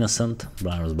so innocent.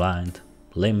 Blind was blind.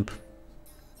 Limp.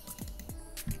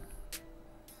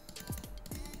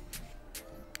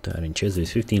 13 chips with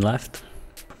 15 left.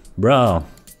 Bro,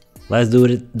 let's do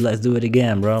it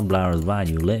again, bro. Blind was blind,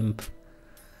 you limp.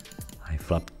 I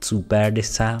flopped 2 pair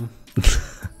this time.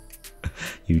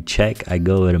 You check, I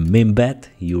go with a min bet,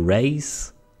 you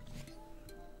raise.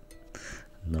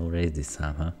 No raise this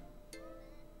time, huh?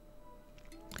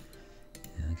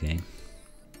 Okay.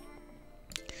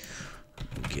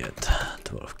 Get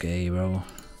 12k, bro.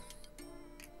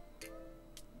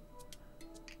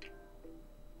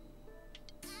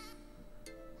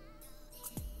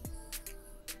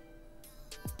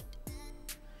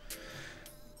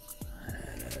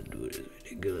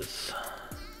 Ridiculous.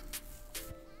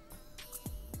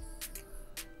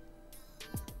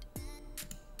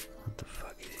 What the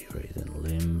fuck is he raising?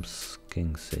 Limbs,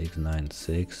 king 6, 9,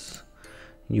 6.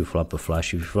 You flop a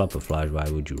flush. If you flop a flush, why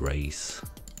would you raise?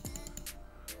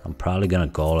 I'm probably gonna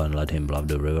call and let him bluff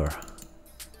the river.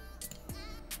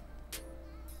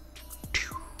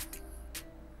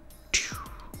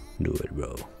 Do it,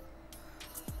 bro.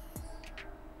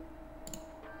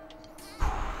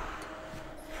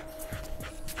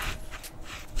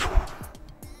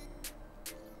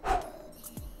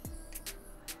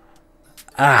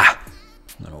 Ah!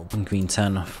 Gonna open queen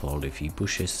 10, fold if he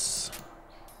pushes.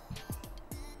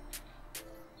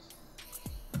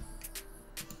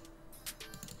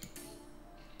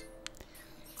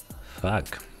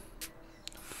 Fuck.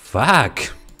 Fuck!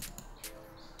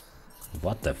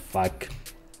 What the fuck?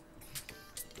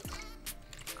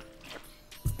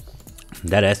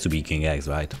 That has to be king X,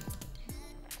 right?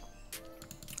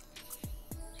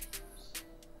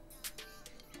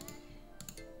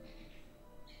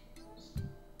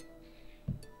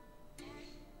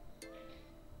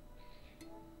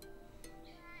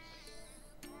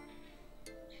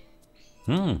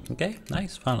 Okay,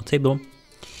 nice, final table.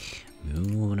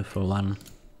 Beautiful one.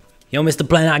 Yo, Mr.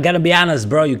 Planner, I gotta be honest,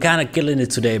 bro, you kinda killing it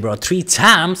today, bro. 3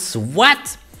 times?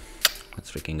 What?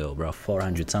 Let's freaking go, bro.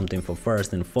 400 something for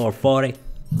first and 440.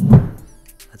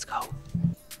 Let's go.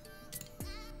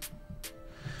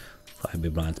 5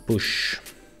 big blinds push.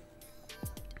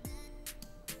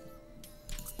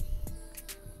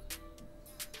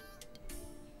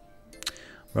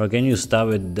 Bro, can you start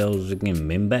with those freaking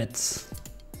min bets?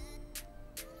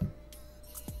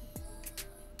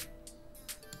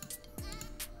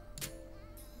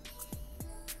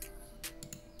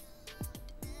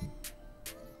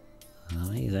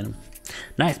 Amazing.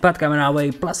 Nice pot coming our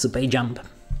way, plus a pay jump.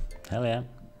 Hell yeah.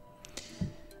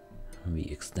 We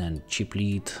extend chip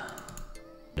lead.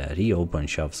 That he open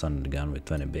shoves on the gun with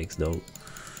 20 bigs though.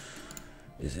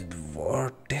 Is it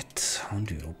worth it? How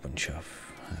do you open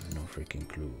shove? I have no freaking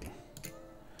clue.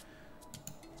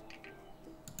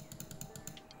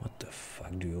 What the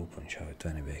fuck do you open shove with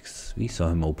 20 bigs? We saw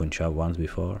him open shove once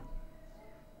before.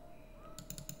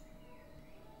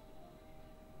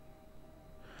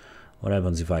 What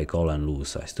happens if I call and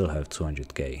lose? I still have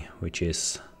 200k, which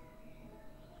is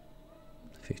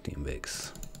 15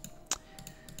 bigs.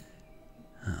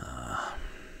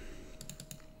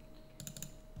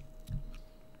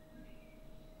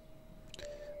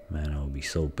 Man, I'll be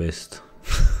so pissed.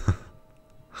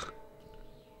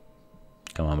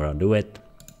 Come on, bro, do it.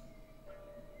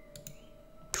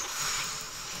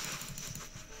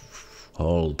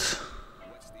 Hold.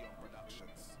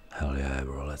 Hell yeah,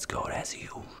 bro, let's go. That's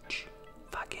huge.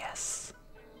 Fuck yes.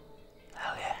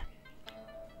 Hell yeah.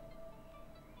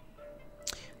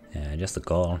 Yeah, just a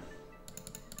call.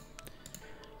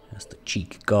 Just a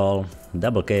cheeky call.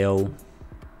 Double KO.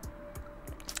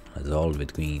 Let's hold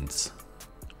with queens.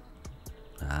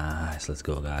 Nice, let's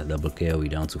go, guys. Double KO, we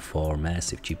down to 4.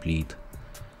 Massive chip lead.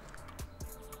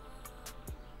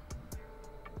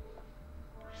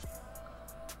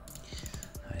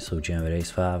 So jam with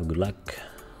ace 5, good luck.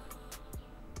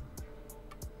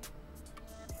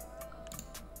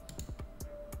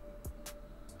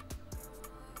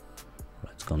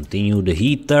 Let's continue the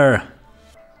heater.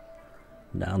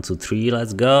 Down to 3,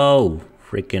 let's go.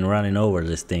 Freaking running over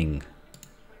this thing.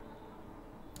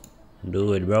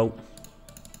 Do it, bro.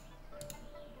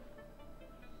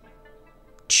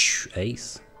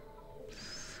 Ace.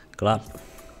 Clap.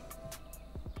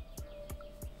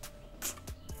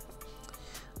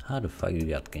 How the fuck you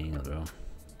got king, bro?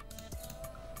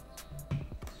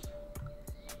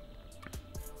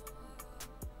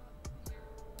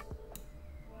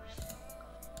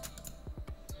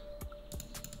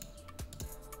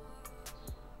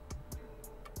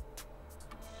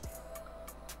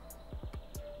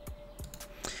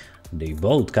 They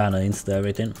both kinda insta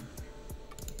everything.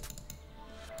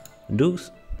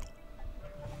 Deuce.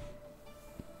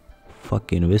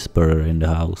 Fucking whisperer in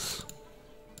the house.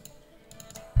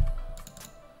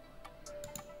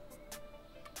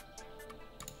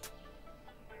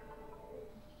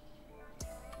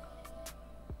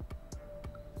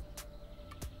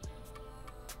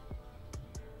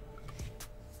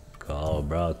 Go,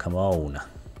 bro, come on.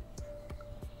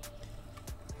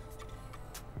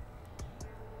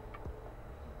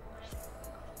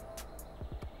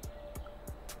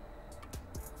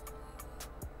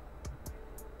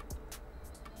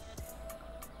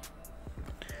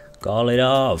 Call it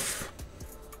off.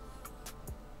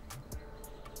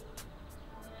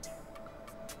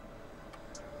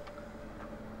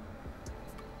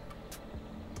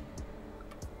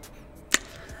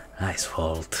 Nice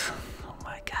fault. Oh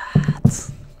my god.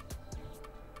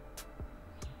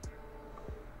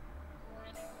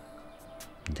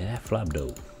 There, flop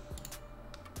though.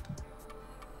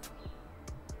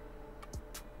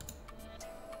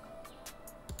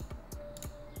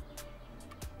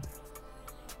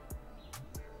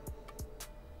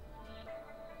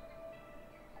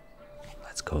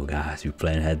 Let's go, guys. We're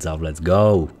playing heads up. Let's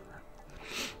go.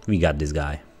 We got this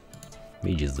guy.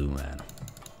 We just do, man.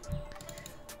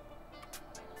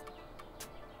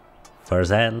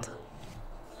 First hand.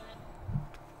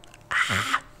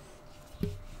 Ah.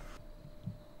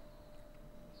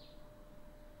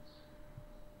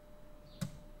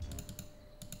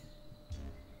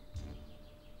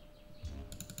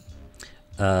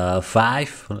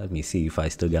 5. Let me see if I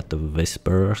still got the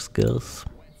whisperer skills.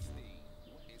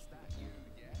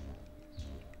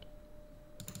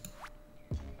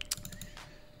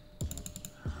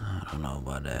 I don't know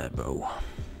about that, bro.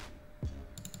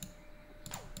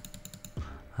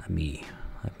 Let me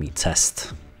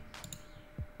test.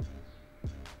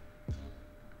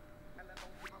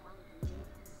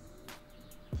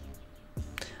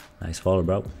 Nice follow,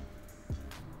 bro.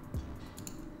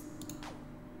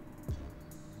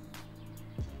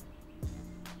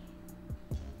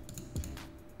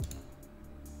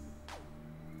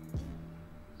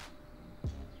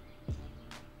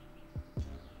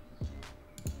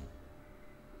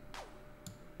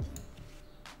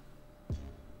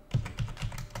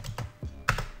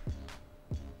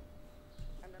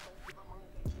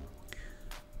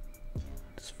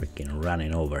 Freaking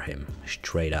running over him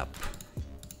straight up.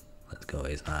 Let's go,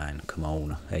 ace 9. Come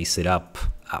on, ace it up.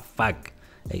 Ah, fuck.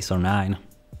 Ace or 9.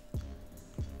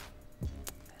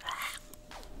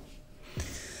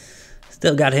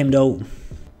 Still got him though.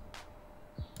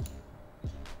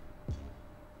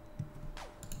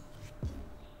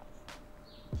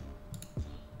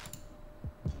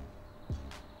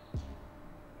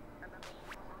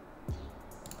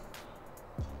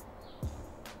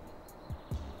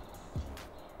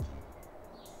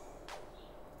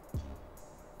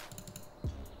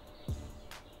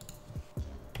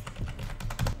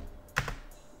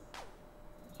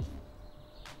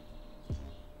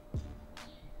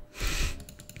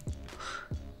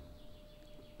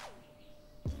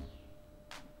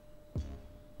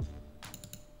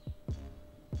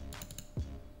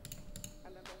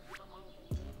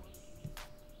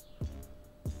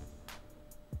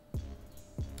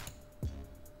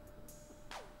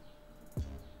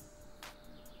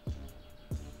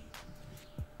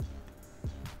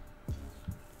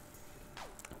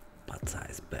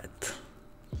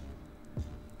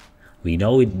 We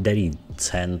know that he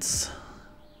tends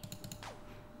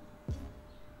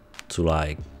to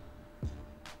like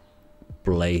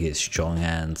play his strong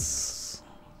hands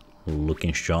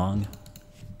looking strong.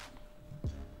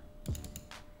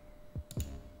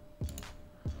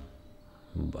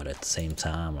 But at the same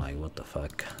time, like, what the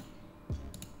fuck?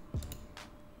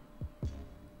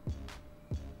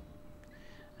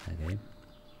 Okay.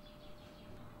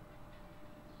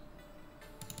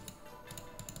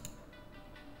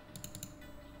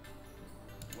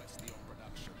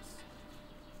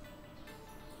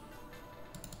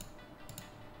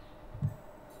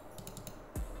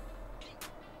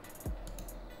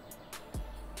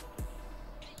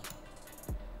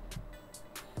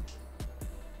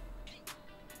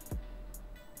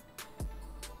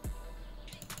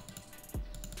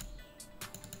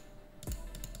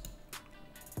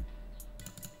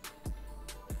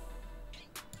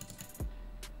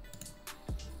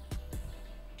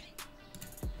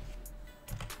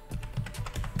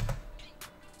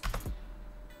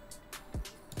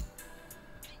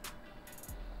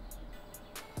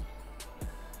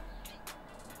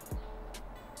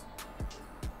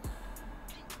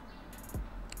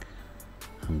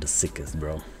 I'm the sickest,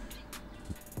 bro.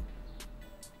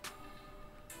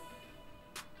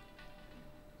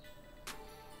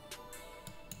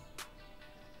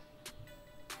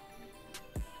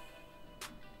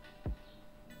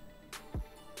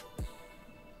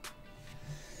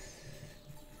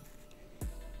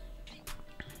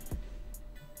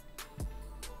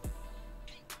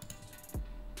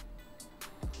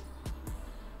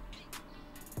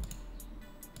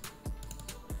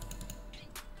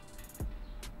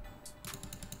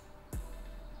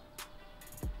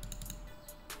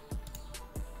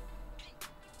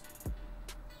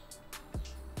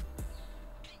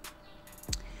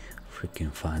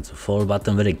 Freaking finds a fold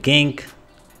button with a king.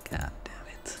 God damn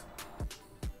it.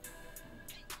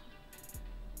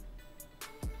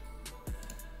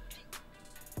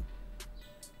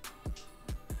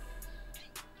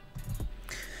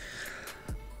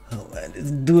 Oh man, this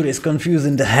dude is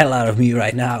confusing the hell out of me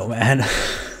right now, man.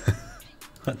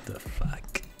 What the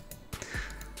fuck?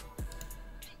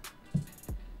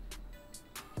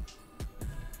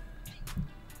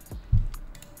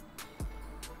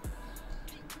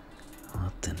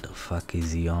 What in the fuck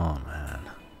is he on, man?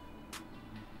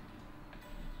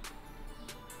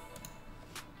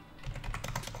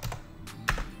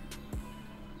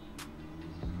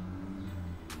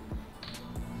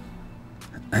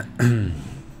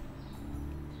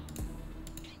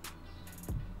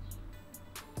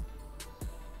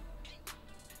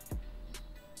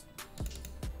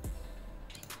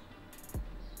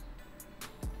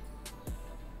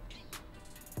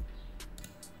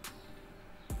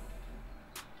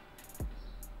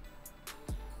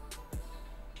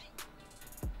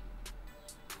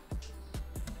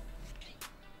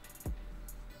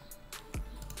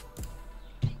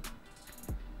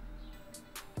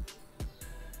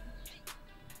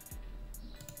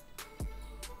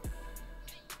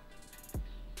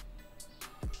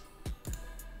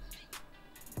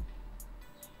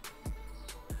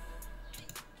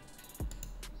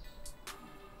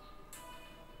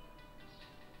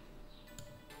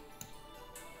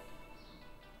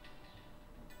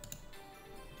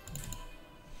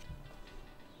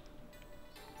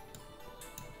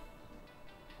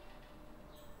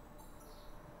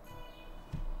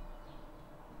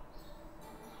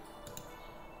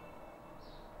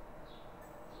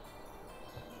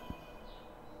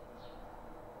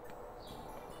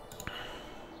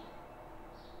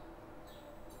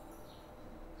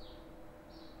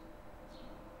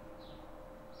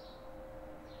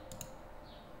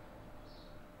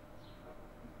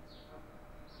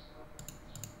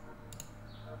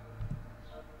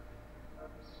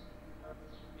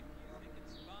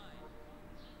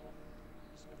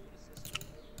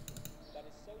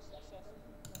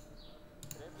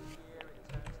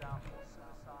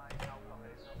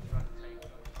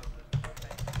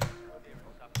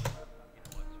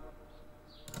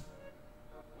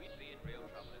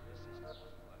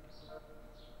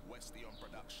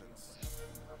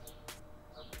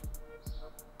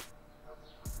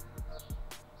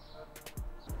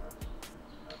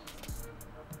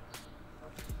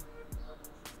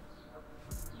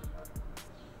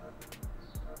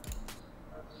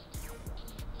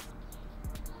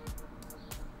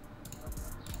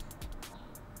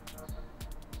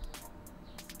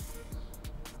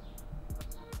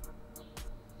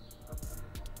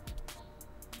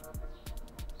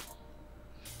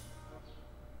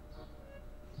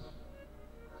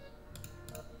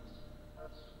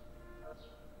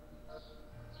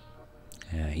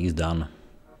 he's done.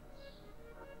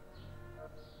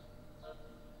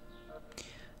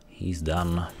 He's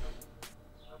done.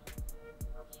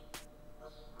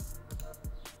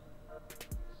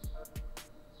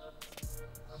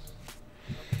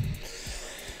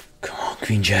 Come on,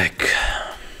 Queen Jack.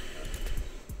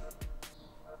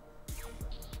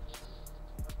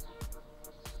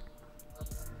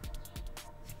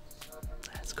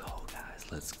 Let's go, guys.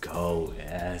 Let's go.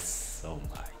 Yes. Oh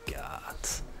my God.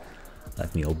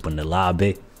 Let me open the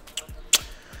lobby.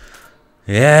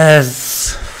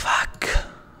 Yes. Fuck.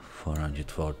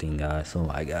 414, guys. Oh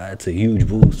my God. It's a huge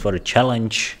boost for the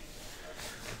challenge.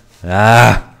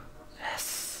 Ah.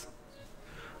 Yes.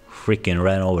 Freaking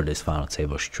ran over this final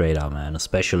table straight up, man.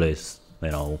 Especially,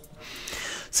 you know,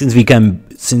 since we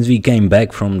came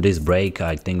back from this break,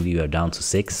 I think we were down to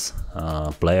 6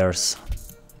 players.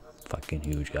 Fucking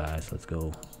huge, guys. Let's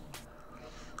go.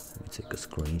 Let me take a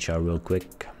screenshot real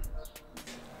quick.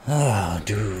 Ah,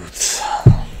 dudes.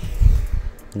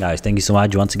 Guys, thank you so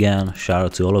much once again. Shout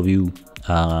out to all of you.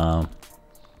 The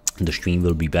stream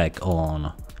will be back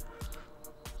on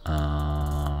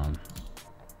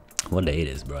what day it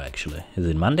is, bro? Actually, is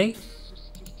it Monday?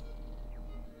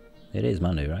 It is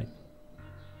Monday, right?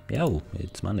 Yo,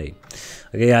 it's Monday.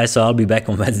 Okay, guys, so I'll be back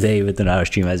on Wednesday with another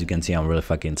stream. As you can see, I'm really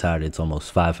fucking tired. It's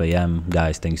almost 5 AM.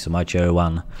 Guys, thank you so much,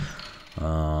 everyone, for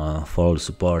all the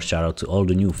support. Shout out to all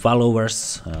the new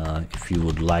followers. If you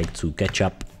would like to catch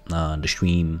up the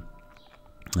stream,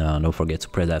 don't forget to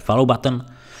press that follow button.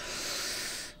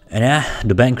 And yeah,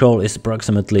 the bankroll is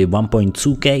approximately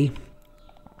 1.2k,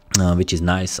 which is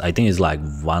nice. I think it's like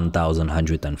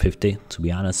 1,150 to be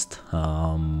honest.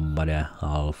 But yeah,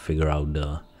 I'll figure out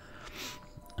the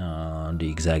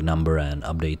exact number and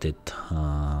update it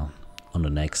on the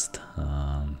next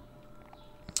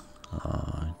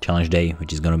challenge day,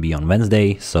 which is gonna be on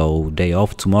Wednesday. So day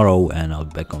off tomorrow, and I'll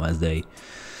be back on Wednesday.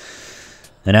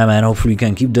 And yeah, man, hopefully we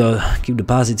can keep the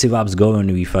positive ups going.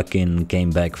 We fucking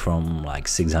came back from like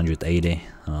 680,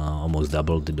 almost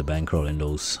doubled the bankroll in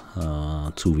those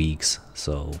 2 weeks.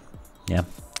 So yeah,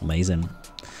 amazing.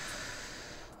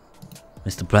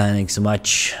 Mr. Planning so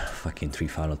much. Fucking 3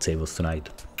 final tables tonight.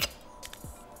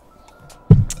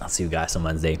 I'll see you guys on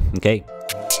Wednesday. Okay.